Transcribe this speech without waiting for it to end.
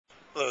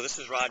Hello, this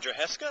is Roger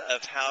Haeske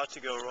of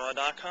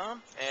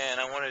HowToGoRaw.com, and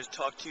I wanted to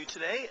talk to you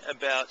today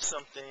about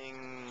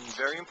something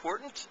very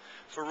important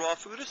for raw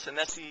foodists, and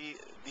that's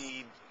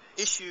the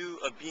issue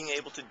of being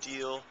able to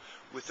deal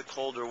with the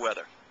colder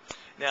weather.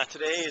 Now,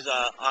 today is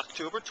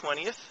October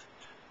 20th,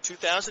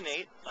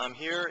 2008. I'm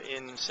here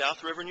in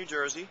South River, New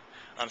Jersey.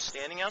 I'm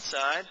standing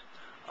outside.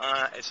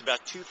 It's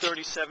about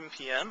 2:37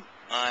 p.m.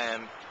 I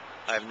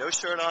have no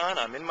shirt on.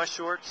 I'm in my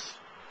shorts,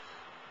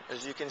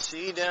 as you can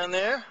see down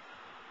there.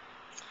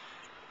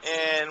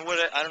 And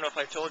I don't know if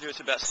I told you, it's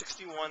about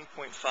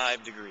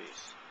 61.5 degrees.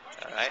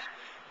 All right,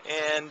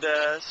 and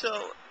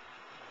so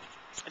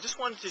I just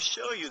wanted to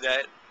show you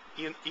that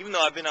even though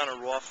I've been on a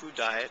raw food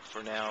diet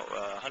for now,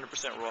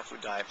 100% raw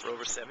food diet for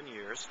over 7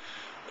 years,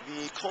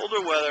 the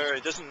colder weather,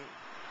 it doesn't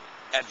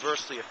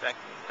adversely affect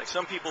me. Like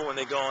some people, when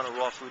they go on a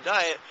raw food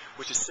diet,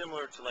 which is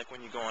similar to like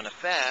when you go on a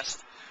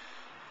fast,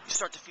 you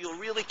start to feel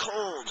really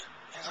cold.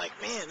 And it's like,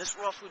 man, this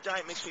raw food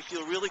diet makes me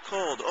feel really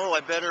cold. Oh, I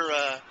better.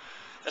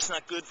 That's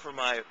not good for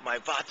my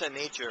vata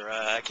nature.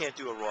 I can't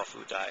do a raw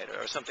food diet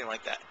or something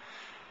like that.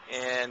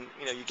 And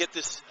you get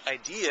this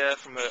idea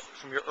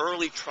from your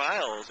early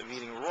trials of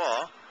eating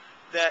raw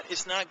that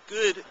it's not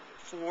good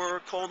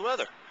for cold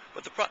weather.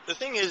 But the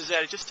thing is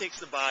that it just takes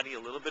the body a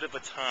little bit of a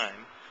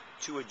time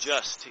to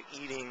adjust to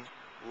eating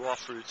raw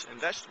fruits and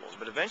vegetables.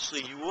 But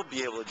eventually you will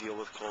be able to deal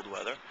with cold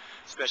weather,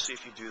 especially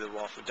if you do the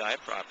raw food diet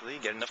properly,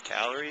 get enough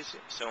calories,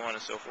 so on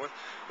and so forth.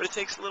 But it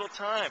takes a little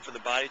time for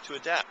the body to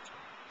adapt.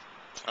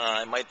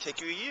 It might take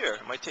you a year.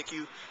 It might take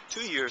you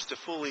 2 years to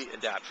fully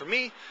adapt. For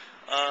me,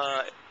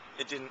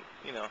 it didn't,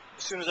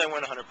 as soon as I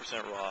went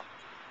 100% raw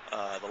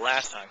the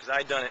last time, because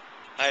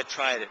I had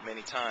tried it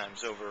many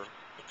times over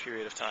a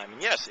period of time.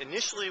 And yes,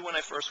 initially when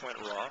I first went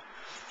raw,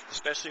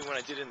 especially when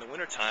I did it in the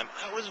wintertime,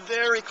 I was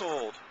very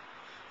cold.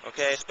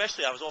 Okay,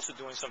 especially I was also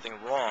doing something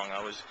wrong.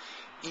 I was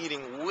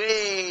eating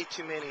way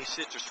too many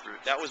citrus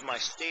fruit. That was my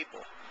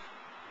staple.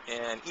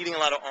 And eating a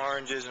lot of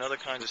oranges and other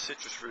kinds of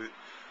citrus fruit,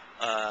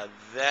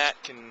 that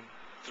can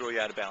throw you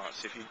out of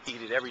balance if you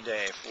eat it every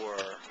day for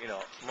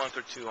a month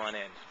or two on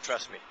end.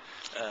 Trust me,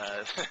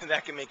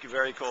 that can make you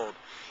very cold,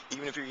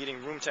 even if you're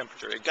eating room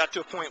temperature. It got to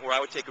a point where I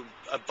would take a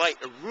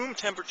room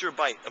temperature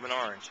bite of an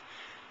orange,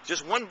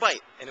 just one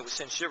bite, and it would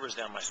send shivers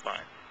down my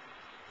spine.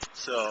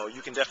 So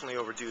you can definitely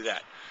overdo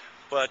that.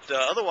 But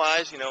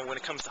otherwise, when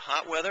it comes to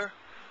hot weather,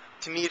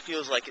 to me it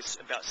feels like it's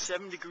about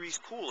 7 degrees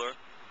cooler.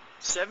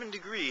 7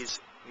 degrees,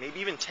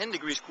 maybe even 10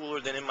 degrees cooler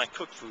than in my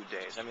cooked food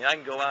days. I mean, I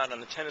can go out on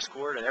the tennis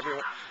court and in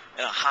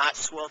a hot,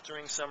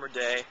 sweltering summer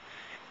day,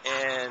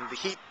 and the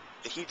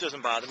heat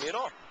doesn't bother me at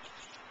all.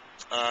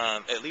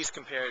 At least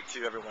compared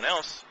to everyone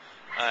else,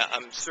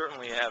 I'm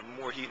certainly have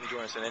more heat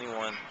endurance than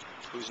anyone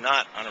who's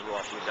not on a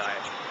raw food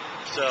diet.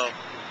 So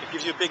it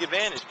gives you a big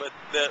advantage. But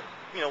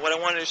what I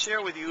wanted to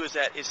share with you is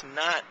that it's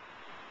not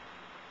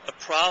a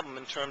problem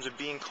in terms of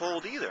being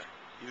cold either.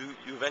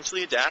 You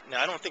eventually adapt. Now,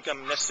 I don't think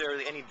I'm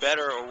necessarily any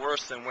better or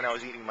worse than when I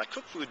was eating my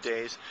cooked food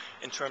days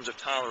in terms of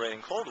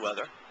tolerating cold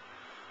weather.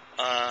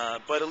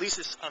 But at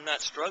least I'm not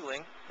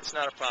struggling. It's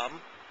not a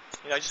problem.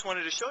 I just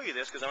wanted to show you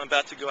this because I'm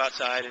about to go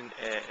outside and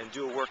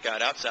do a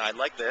workout outside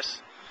like this,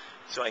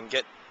 so I can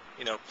get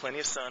plenty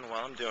of sun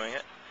while I'm doing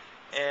it.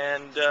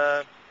 And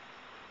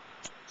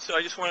so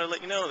I just wanted to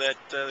let you know that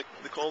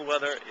the cold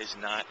weather is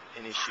not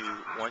an issue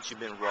once you've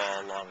been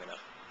raw long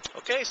enough.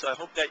 Okay, so I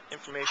hope that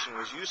information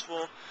was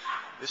useful.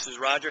 This is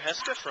Roger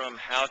Haeske from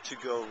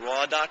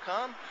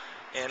HowToGoRaw.com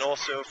and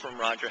also from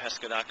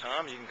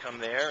RogerHaeske.com. You can come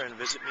there and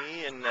visit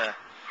me and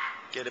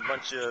get a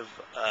bunch of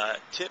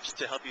tips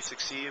to help you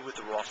succeed with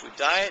the raw food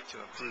diet, to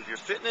improve your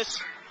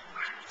fitness,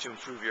 to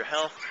improve your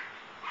health,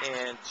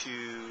 and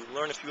to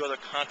learn a few other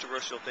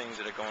controversial things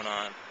that are going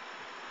on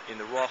in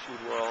the raw food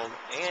world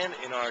and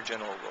in our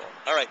general world.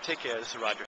 All right, take care. This is Roger.